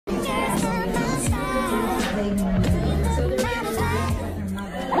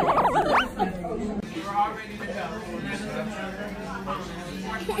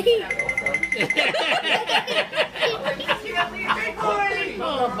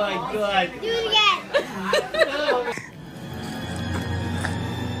Oh my God. Do it again.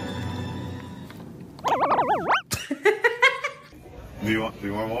 Do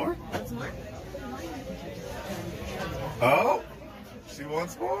you want more? Oh, she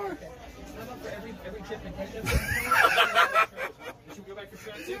wants more. Every chip and ketchup. Should we go back for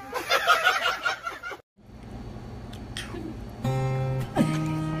shot too?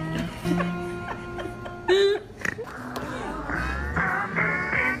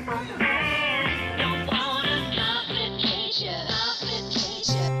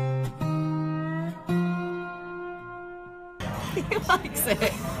 He likes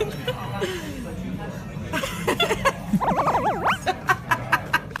it.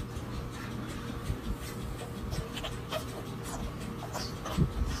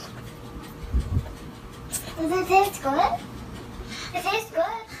 Does it taste good? It tastes good.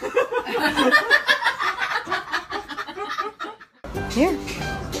 Here.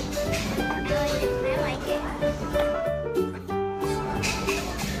 I like it.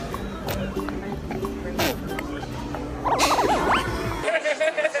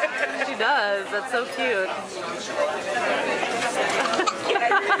 She does. That's so cute.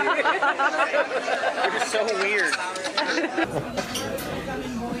 You're just so weird.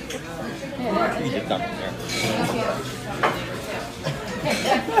 You did something there.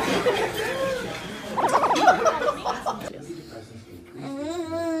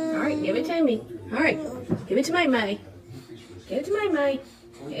 All right, give it to me. All right, give it to May May. Give it to May May.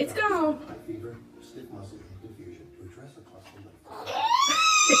 It's gone.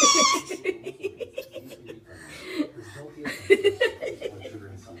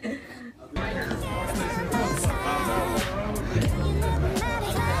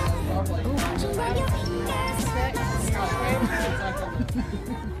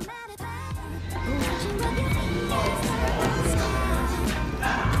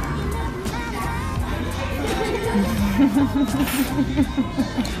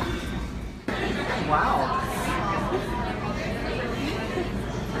 Wow.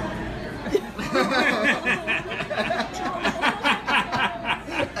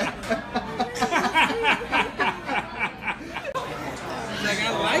 Like, I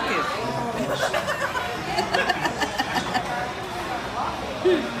like it.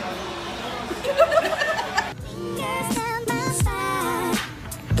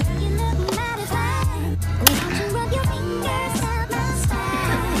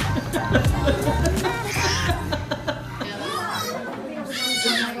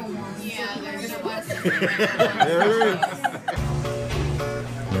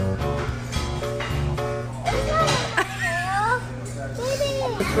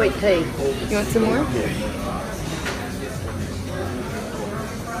 Sweet tea. You want some more?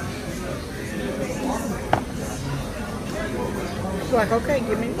 She's like, okay,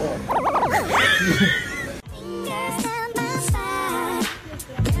 give me more.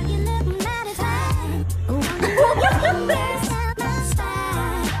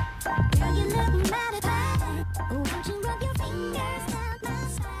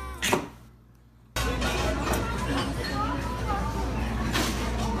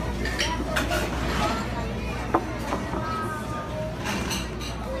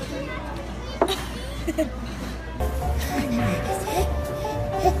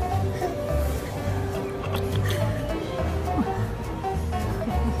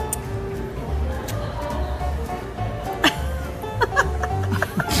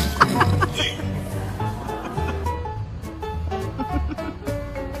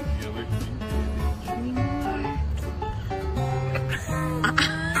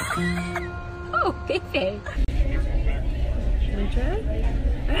 Oh, baby. Should we try?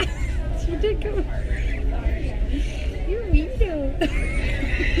 She did go. You're weirdo.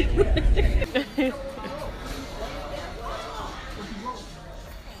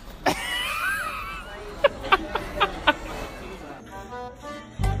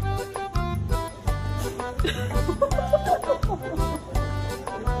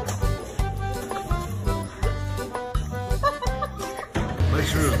 Make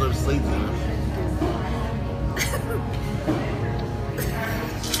sure there's no sleep in it.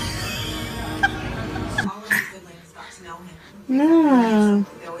 No.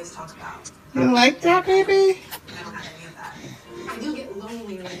 You like that, baby? I do get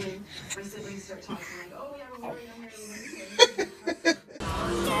lonely when my siblings start talking like, oh yeah, we're married, I'm married.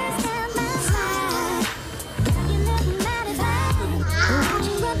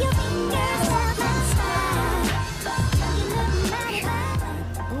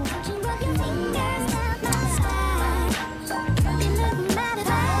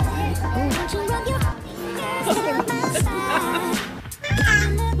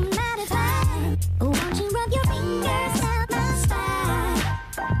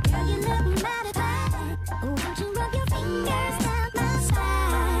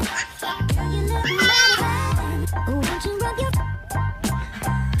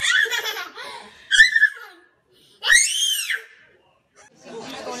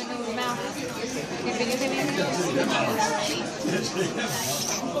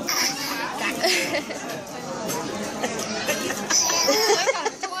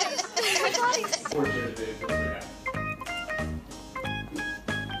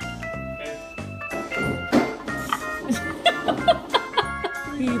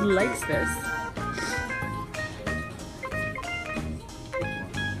 likes this.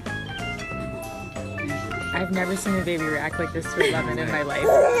 I've never seen a baby react like this to a lemon in my life.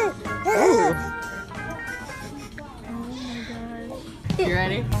 Ooh. Oh my god. You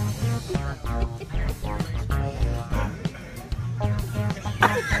ready?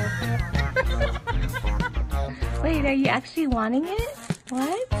 Wait, are you actually wanting it?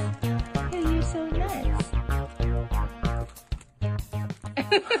 What? Oh, you're so nuts.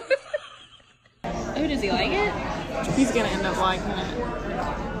 Oh, does he like it? He's gonna end up liking it.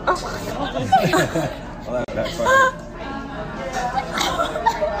 Well, that's fine.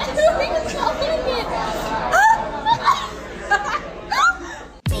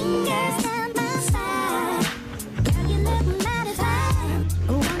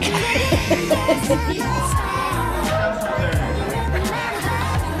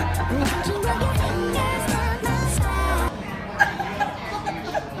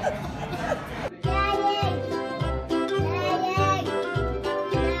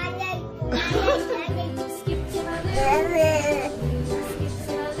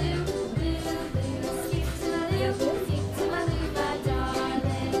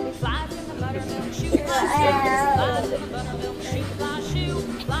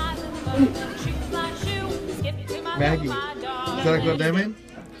 Maggie, is that a good lemon?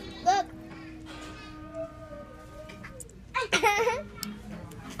 Look.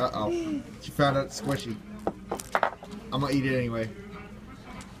 Uh-oh. She found out it's squishy. I'm gonna eat it anyway.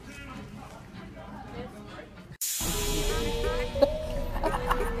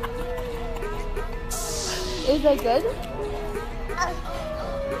 Is that good?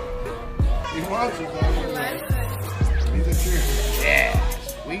 He wants it though. He's a cheer. Yeah.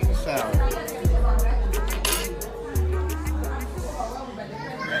 Sweet and sour.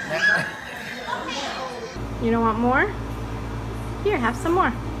 You don't want more? Here, have some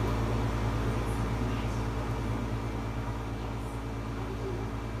more.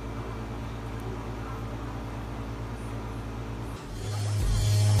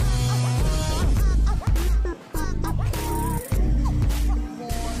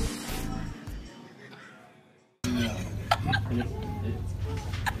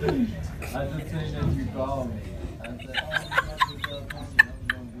 I just say that you call me. I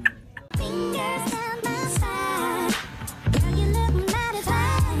said,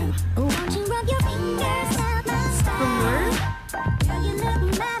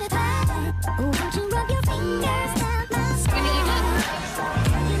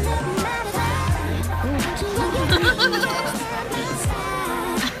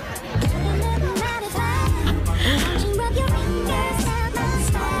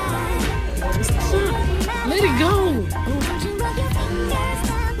 Let it go!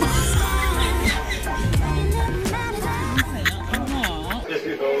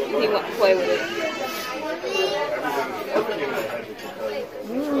 He won't play with it.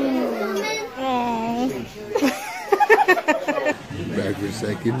 Back for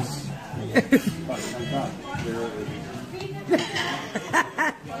seconds.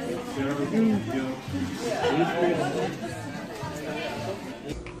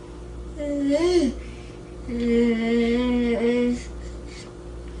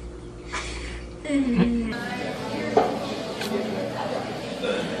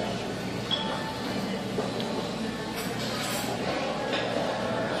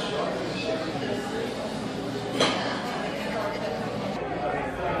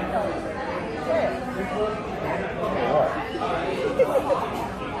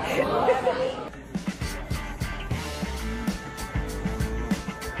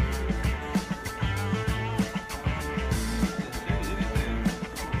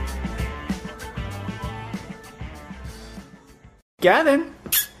 Gavin,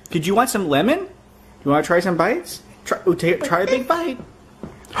 did you want some lemon? You want to try some bites? Try a big bite.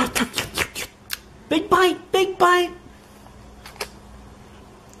 Big bite, big bite.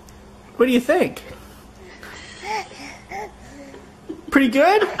 What do you think? Pretty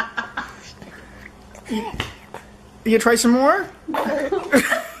good? You gonna try some more?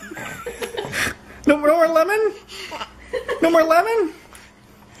 No more lemon? No more lemon?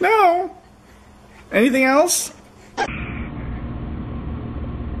 No. Anything else?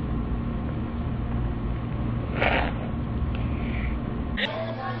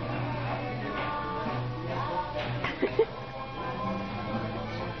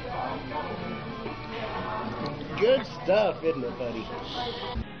 Good stuff, isn't it, buddy?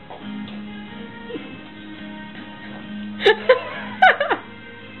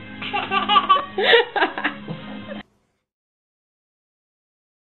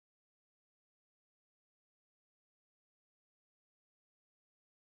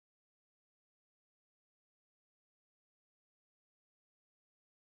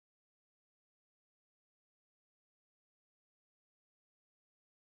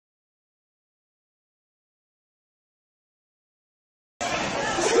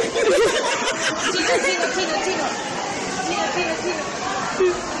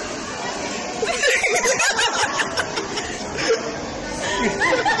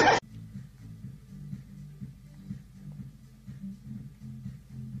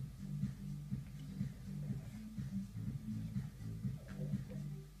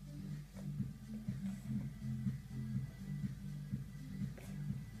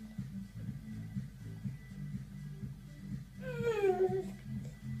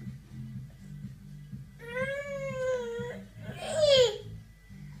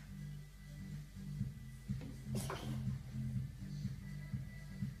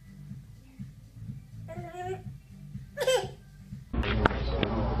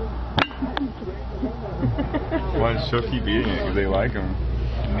 Why does Show keep eating it? Because they like him.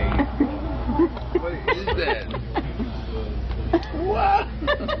 What is that? What?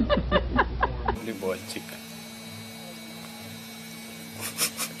 Любовчик.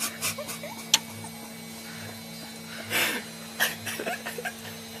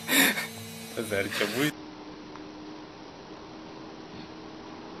 Зарча будет.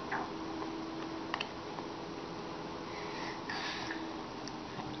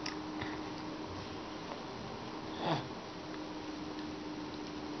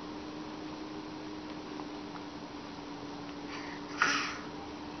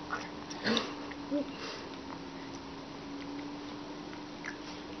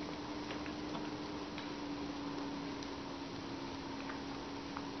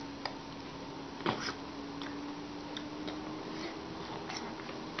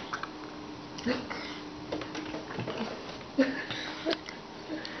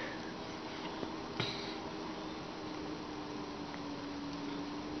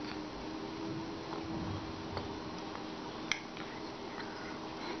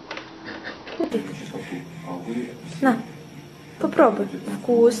 На, попробуй.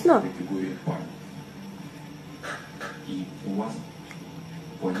 Вкусно. И у вас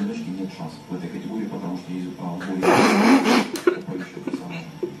у одиночки нет шансов в этой категории, потому что есть более персонажа.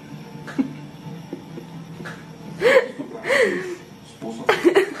 Способ.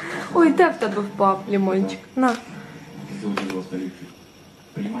 Ой, де в тебе впав лимончик? На. Сделать из вас коллекцию.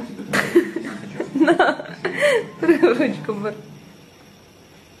 Принимайте это сейчас. На. Ручку бери.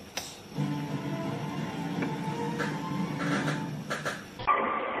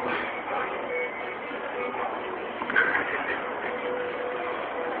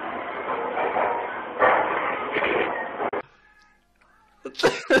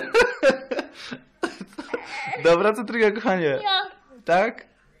 Dobra, co druga, kochanie? Tak?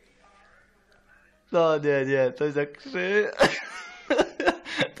 No nie, to jest jak krzy...